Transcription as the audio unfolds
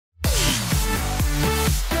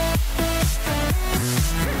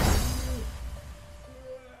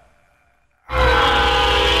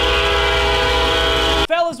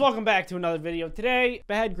Welcome back to another video. Today,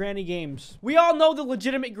 bad granny games. We all know the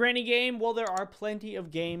legitimate granny game. Well, there are plenty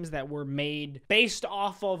of games that were made based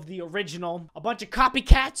off of the original. A bunch of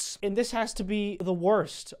copycats. And this has to be the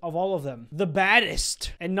worst of all of them. The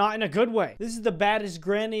baddest. And not in a good way. This is the baddest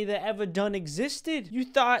granny that ever done existed. You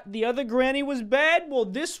thought the other granny was bad? Well,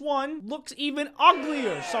 this one looks even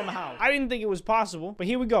uglier somehow. I didn't think it was possible. But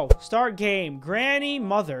here we go. Start game. Granny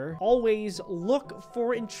mother. Always look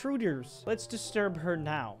for intruders. Let's disturb her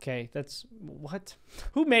now. Okay, that's... what?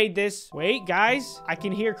 Who made this? Wait, guys. I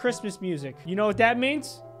can hear Christmas music. You know what that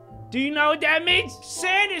means? Do you know what that means?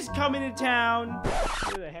 Santa's coming to town.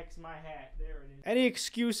 Where the heck's my hat? There it is. Any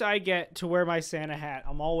excuse I get to wear my Santa hat,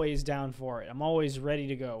 I'm always down for it. I'm always ready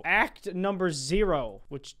to go. Act number 0,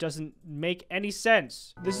 which doesn't make any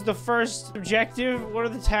sense. This is the first objective. What are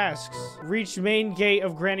the tasks? Reach main gate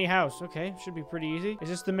of granny house. Okay, should be pretty easy. Is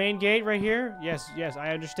this the main gate right here? Yes, I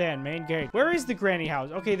understand. Main gate. Where is the granny house?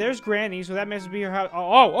 Okay, there's granny, so that must be her house.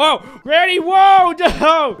 Oh, granny, whoa,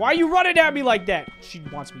 no! Why are you running at me like that? She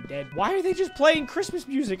wants me dead. Why are they just playing Christmas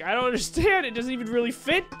music? I don't understand. It doesn't even really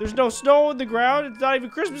fit. There's no snow on the ground. It's not even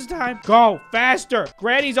Christmas time. Go faster.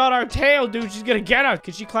 Granny's on our tail, dude. She's gonna get us.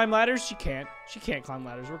 Can she climb ladders? She can't. She can't climb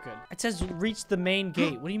ladders. We're good. It says reach the main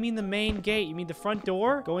gate. What do you mean the main gate? You mean the front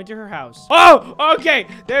door? Go into her house. Oh, okay.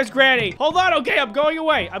 There's Granny. Hold on. Okay, I'm going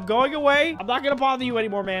away. I'm going away. I'm not gonna bother you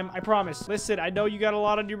anymore, ma'am. I promise. Listen, I know you got a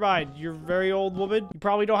lot on your mind. You're a very old woman. You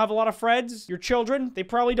probably don't have a lot of friends. Your children, they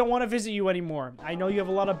probably don't want to visit you anymore. I know you have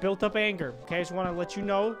a lot of built-up anger. Okay, I just want to let you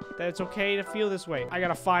know that it's okay to feel this way. I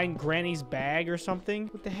gotta find Granny's bag or something.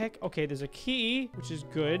 What the heck? Okay, there's a key, which is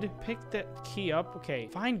good. Pick that key up. Okay,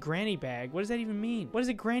 find Granny bag. What does that even mean? What is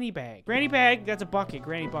a granny bag? Granny bag, that's a bucket.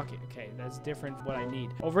 Granny bucket. Okay, that's different from what I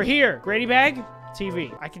need. Over here, granny bag,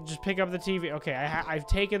 TV. I can just pick up the TV. Okay, I've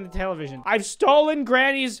taken the television. I've stolen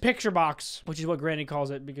Granny's picture box, which is what Granny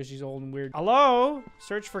calls it because she's old and weird. Hello?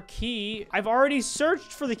 Search for key. I've already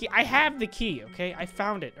searched for the key. I have the key, okay? I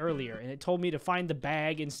found it earlier, and it told me to find the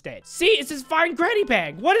bag instead. See, it says find Granny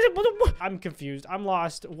bag. What is it? What? I'm confused. I'm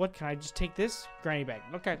lost. What, can I just take this? Granny bag.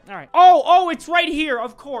 Okay, all right. Oh, it's right here,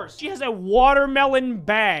 of course. She has a watermelon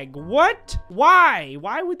bag. What? Why?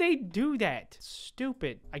 Why would they do that?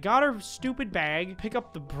 Stupid. I got her stupid bag. Pick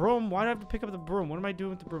up the broom. Why do I have to pick up the broom? What am I doing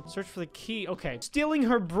with the broom? Search for the key. Okay. Stealing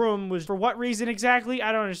her broom was for what reason exactly?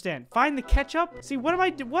 I don't understand. Find the ketchup? See, what am I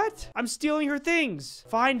doing? What? I'm stealing her things.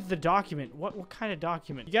 Find the document. What kind of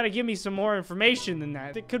document? You gotta give me some more information than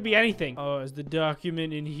that. It could be anything. Oh, is the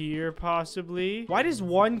document in here possibly? Why does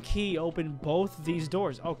one key open both these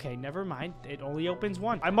doors? Okay, never mind. It only opens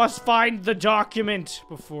one. I must find the document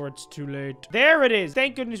before it's too late. There it is.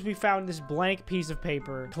 Thank goodness we found this blank piece of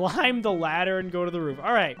paper. Climb the ladder and go to the roof.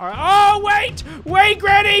 All right. Oh, wait,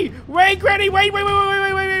 Granny. Wait, Granny. Wait.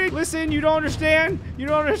 Listen, you don't understand. You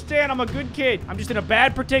don't understand. I'm a good kid. I'm just in a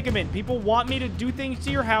bad predicament. People want me to do things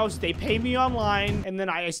to your house. They pay me online, and then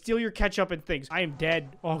I steal your ketchup and things. I am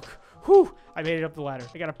dead. Oh, whew. I made it up the ladder.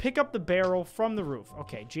 I gotta pick up the barrel from the roof.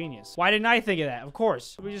 Okay, genius. Why didn't I think of that? Of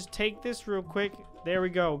course. Let me just take this real quick. There we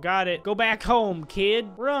go. Got it. Go back home, kid.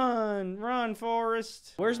 Run,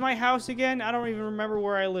 Forrest. Where's my house again? I don't even remember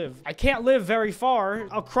where I live. I can't live very far.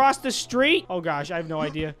 Across the street? Oh, gosh. I have no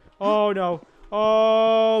idea. Oh, no.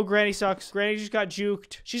 Oh, Granny sucks. Granny just got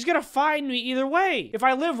juked. She's gonna find me either way. If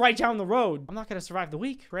I live right down the road, I'm not gonna survive the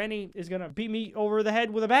week. Granny is gonna beat me over the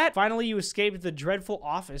head with a bat. Finally, you escaped the dreadful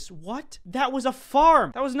office. What? That was a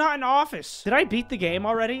farm. That was not an office. Did I beat the game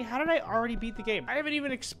already? How did I already beat the game? I haven't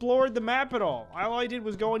even explored the map at all. All I did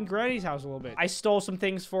was go in Granny's house a little bit. I stole some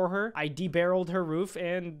things for her. I debarreled her roof,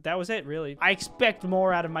 and that was it, really. I expect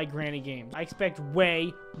more out of my Granny games. I expect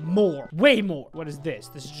way more. Way more. What is this?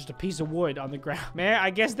 This is just a piece of wood on the ground. Man,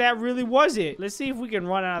 I guess that really was it. Let's see if we can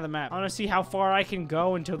run out of the map. I want to see how far I can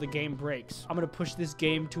go until the game breaks. I'm going to push this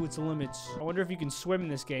game to its limits. I wonder if you can swim in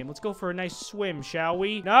this game. Let's go for a nice swim, shall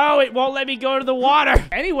we? No, it won't let me go to the water.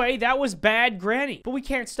 Anyway, that was bad Granny. But we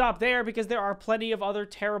can't stop there because there are plenty of other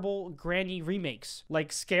terrible Granny remakes,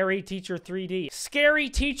 like Scary Teacher 3D. Scary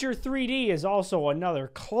Teacher 3D is also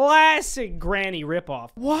another classic Granny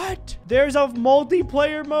ripoff. What? There's a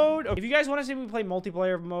multiplayer mode? If you guys want to see me play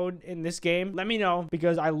multiplayer mode in this game, let me know,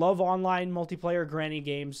 because I love online multiplayer Granny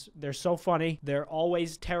games. They're so funny. They're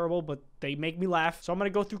always terrible, but they make me laugh. So I'm gonna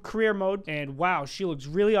go through career mode, and wow, she looks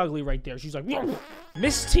really ugly right there. She's like,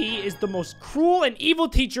 Miss T is the most cruel and evil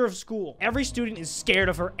teacher of school. Every student is scared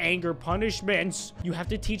of her anger punishments. You have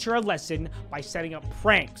to teach her a lesson by setting up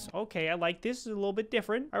pranks. Okay, I like this. It's a little bit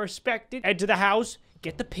different. I respect it. Head to the house.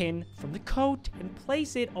 Get the pin from the coat and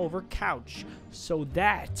place it over couch so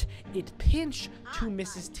that it pinch to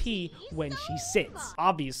Mrs. T when she sits.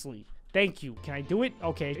 Obviously. Thank you. Can I do it?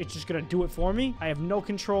 Okay, it's just gonna do it for me. I have no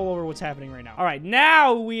control over what's happening right now. All right,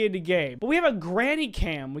 now we in the game. But we have a granny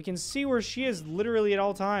cam. We can see where she is literally at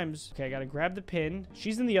all times. Okay, I gotta grab the pin.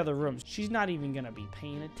 She's in the other room. She's not even gonna be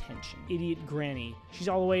paying attention. Idiot granny. She's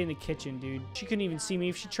all the way in the kitchen, dude. She couldn't even see me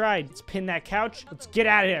if she tried. Let's pin that couch. Let's get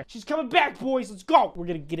out of here. She's coming back, boys. Let's go. We're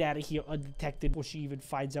gonna get out of here undetected before she even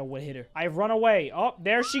finds out what hit her. I've run away. Oh,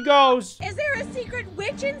 there she goes. Is there a secret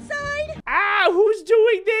witch inside? Ah, who's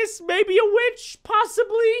doing this? Maybe a witch,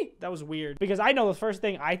 possibly? That was weird. Because I know the first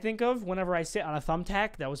thing I think of whenever I sit on a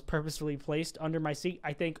thumbtack that was purposefully placed under my seat,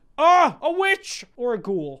 I think, oh, a witch or a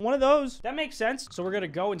ghoul. One of those. That makes sense. So we're gonna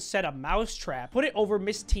go and set a mouse trap. Put it over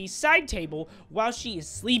Miss T's side table while she is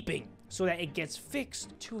sleeping, so that it gets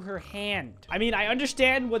fixed to her hand. I mean, I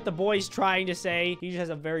understand what the boy's trying to say. He just has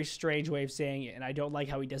a very strange way of saying it, and I don't like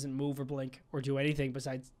how he doesn't move or blink or do anything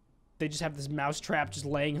besides they just have this mouse trap just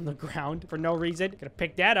laying on the ground for no reason. Gonna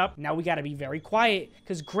pick that up. Now we gotta be very quiet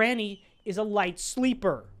because Granny is a light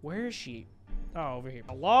sleeper. Where is she? Oh, over here.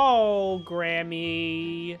 Hello,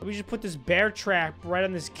 Grammy. Let me just put this bear trap right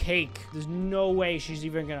on this cake. There's no way she's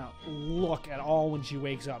even gonna look at all when she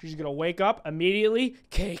wakes up. She's gonna wake up immediately.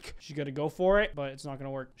 Cake. She's gonna go for it, but it's not gonna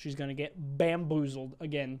work. She's gonna get bamboozled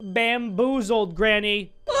again. Bamboozled,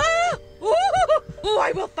 Granny. Ah! Ooh! Oh,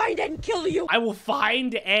 I will find and kill you. I will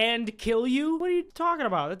find and kill you? What are you talking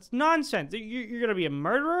about? That's nonsense. You're gonna be a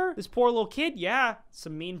murderer? This poor little kid? Yeah,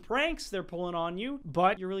 some mean pranks they're pulling on you,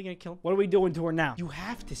 but you're really gonna kill him? What are we doing to her now? You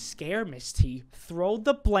have to scare Miss T. Throw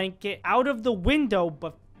the blanket out of the window,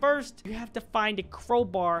 but first, you have to find a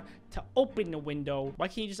crowbar to open the window. Why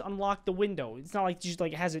can't you just unlock the window? It's not like just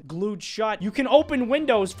like it has it glued shut. You can open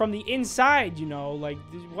windows from the inside, you know, like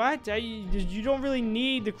what? You don't really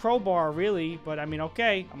need the crowbar really, but I mean,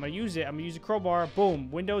 okay, I'm gonna use it. I'm gonna use a crowbar. Boom,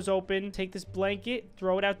 windows open. Take this blanket,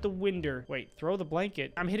 throw it out the window. Wait, throw the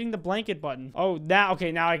blanket. I'm hitting the blanket button. Oh, now,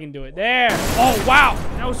 okay, now I can do it. There. Oh, wow.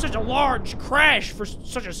 That was such a large crash for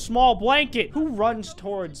such a small blanket. Who runs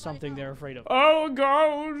towards something they're afraid of? Oh,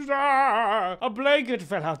 ghost, a blanket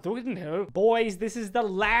fell out the window. Boys, this is the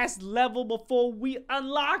last level before we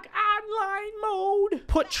unlock online mode.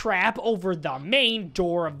 Put trap over the main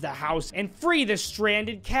door of the house and free the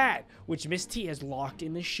stranded cat, which Miss T has locked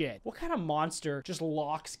in the shed. What kind of monster just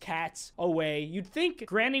locks cats away? You'd think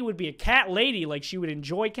Granny would be a cat lady, like she would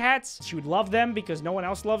enjoy cats. She would love them because no one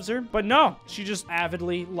else loves her. But no, she just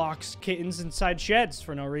avidly locks kittens inside sheds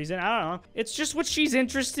for no reason. I don't know. It's just what she's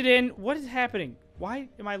interested in. What is happening? Why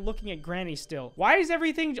am I looking at Granny still? Why is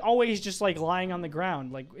everything always just like lying on the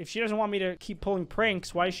ground? Like if she doesn't want me to keep pulling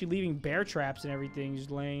pranks, why is she leaving bear traps and everything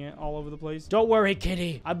just laying it all over the place? Don't worry,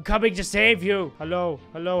 kitty. I'm coming to save you. Hello,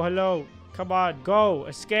 hello, hello. Come on, go,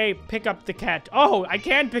 escape, pick up the cat. Oh, I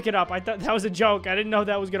can pick it up. I thought that was a joke. I didn't know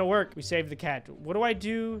that was gonna work. We saved the cat. What do I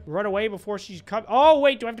do? Run away before she's come? Oh,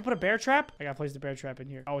 wait, do I have to put a bear trap? I gotta place the bear trap in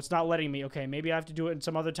here. Oh, it's not letting me. Okay, maybe I have to do it in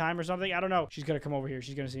some other time or something. I don't know. She's gonna come over here.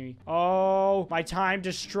 She's gonna see me. Oh, my time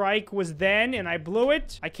to strike was then, and I blew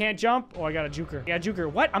it. I can't jump. Oh, I got a juker. I got a juker.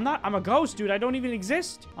 What? I'm a ghost, dude. I don't even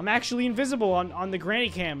exist. I'm actually invisible on the granny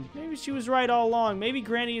cam. Maybe she was right all along. Maybe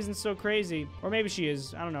Granny isn't so crazy. Or maybe she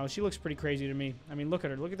is. I don't know. She looks pretty crazy to me. I mean, look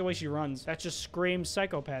at her. Look at the way she runs. That just screams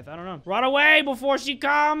psychopath. I don't know. Run away before she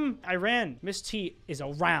come. I ran. Miss T is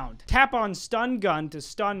around. Tap on stun gun to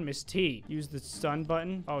stun Miss T. Use the stun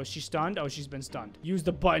button. Oh, is she stunned? Oh, she's been stunned. Use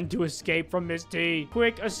the button to escape from Miss T.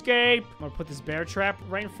 Quick escape. I'm gonna put this bear trap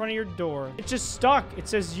right in front of your door. It's just stuck. It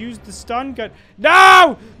says use the stun gun.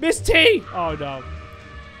 No! Miss T! Oh, no.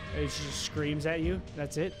 She just screams at you.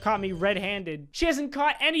 That's it. Caught me red-handed. She hasn't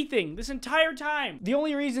caught anything this entire time. The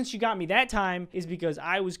only reason she got me that time is because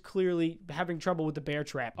I was clearly having trouble with the bear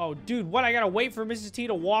trap. Oh, dude, what? I gotta wait for Mrs. T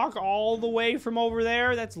to walk all the way from over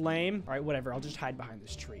there? That's lame. All right, whatever. I'll just hide behind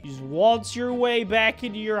this tree. You just waltz your way back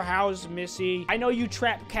into your house, Missy. I know you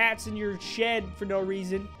trap cats in your shed for no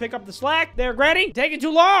reason. Pick up the slack there, Granny. Taking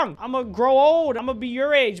too long. I'm gonna grow old. I'm gonna be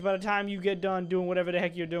your age by the time you get done doing whatever the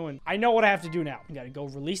heck you're doing. I know what I have to do now. I gotta go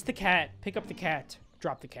release the cat, pick up the cat,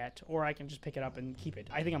 drop the cat, or I can just pick it up and keep it.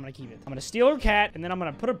 I think I'm gonna keep it. I'm gonna steal her cat, and then I'm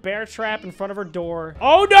gonna put a bear trap in front of her door.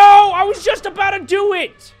 Oh no! I was just about to do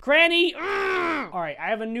it! Granny! All right, I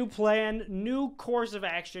have a new plan, new course of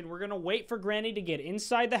action. We're gonna wait for Granny to get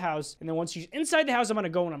inside the house, and then once she's inside the house, I'm gonna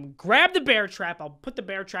go and I'm gonna grab the bear trap. I'll put the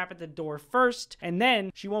bear trap at the door first, and then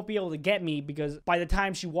she won't be able to get me because by the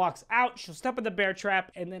time she walks out, she'll step in the bear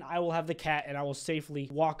trap, and then I will have the cat, and I will safely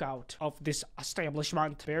walk out of this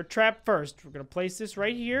establishment. Bear trap first. We're gonna place this this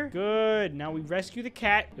right here. Good. Now we rescue the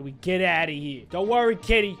cat and we get out of here. Don't worry,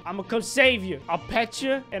 kitty. I'm gonna come save you. I'll pet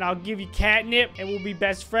you and I'll give you catnip and we'll be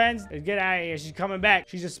best friends. Let's get out of here. She's coming back.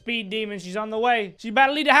 She's a speed demon. She's on the way. She's about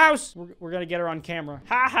to leave the house. We're gonna get her on camera.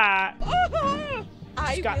 Ha ha.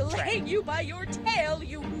 I will hang you by your tail,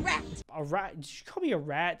 you rat. A rat? Did you call me a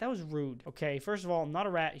rat? That was rude. Okay, first of all, I'm not a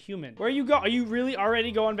rat, human. Where you go? Are you really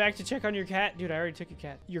already going back to check on your cat? Dude, I already took your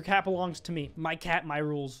cat. Your cat belongs to me. My cat, my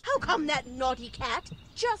rules. How come that naughty cat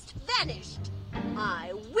just vanished?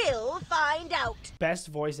 I will find out. Best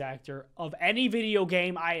voice actor of any video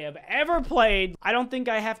game I have ever played. I don't think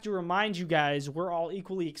I have to remind you guys, we're all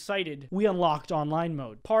equally excited. We unlocked online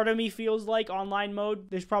mode. Part of me feels like online mode,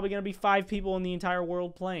 there's probably gonna be 5 people in the entire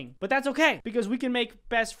world playing. But that's okay, because we can make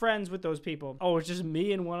best friends with those people. Oh, it's just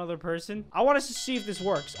me and one other person? I want us to see if this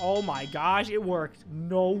works. Oh my gosh, it worked.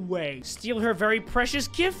 No way. Steal her very precious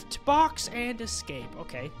gift box and escape.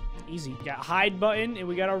 Okay. Easy. We got hide button and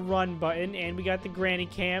we got a run button and we got the granny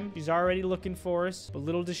cam. She's already looking for us, but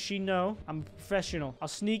little does she know I'm a professional. I'll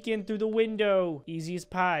sneak in through the window. Easy as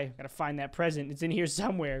pie. Gotta find that present. It's in here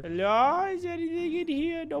somewhere. Hello? Is anything in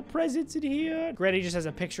here? No presents in here. Granny just has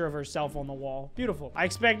a picture of herself on the wall. Beautiful. I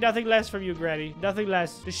expect nothing less from you, Granny. Nothing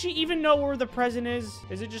less. Does she even know where the present is?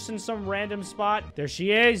 Is it just in some random spot? There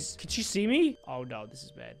she is. Can she see me? Oh no, this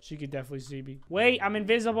is bad. She could definitely see me. Wait, I'm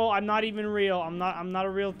invisible. I'm not even real. I'm not a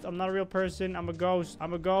real person. I'm a ghost.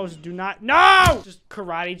 I'm a ghost. Do not. No! Just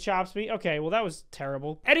karate chops me. Okay, well, that was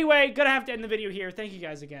terrible. Anyway, gonna have to end the video here. Thank you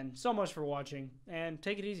guys again so much for watching, and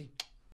take it easy.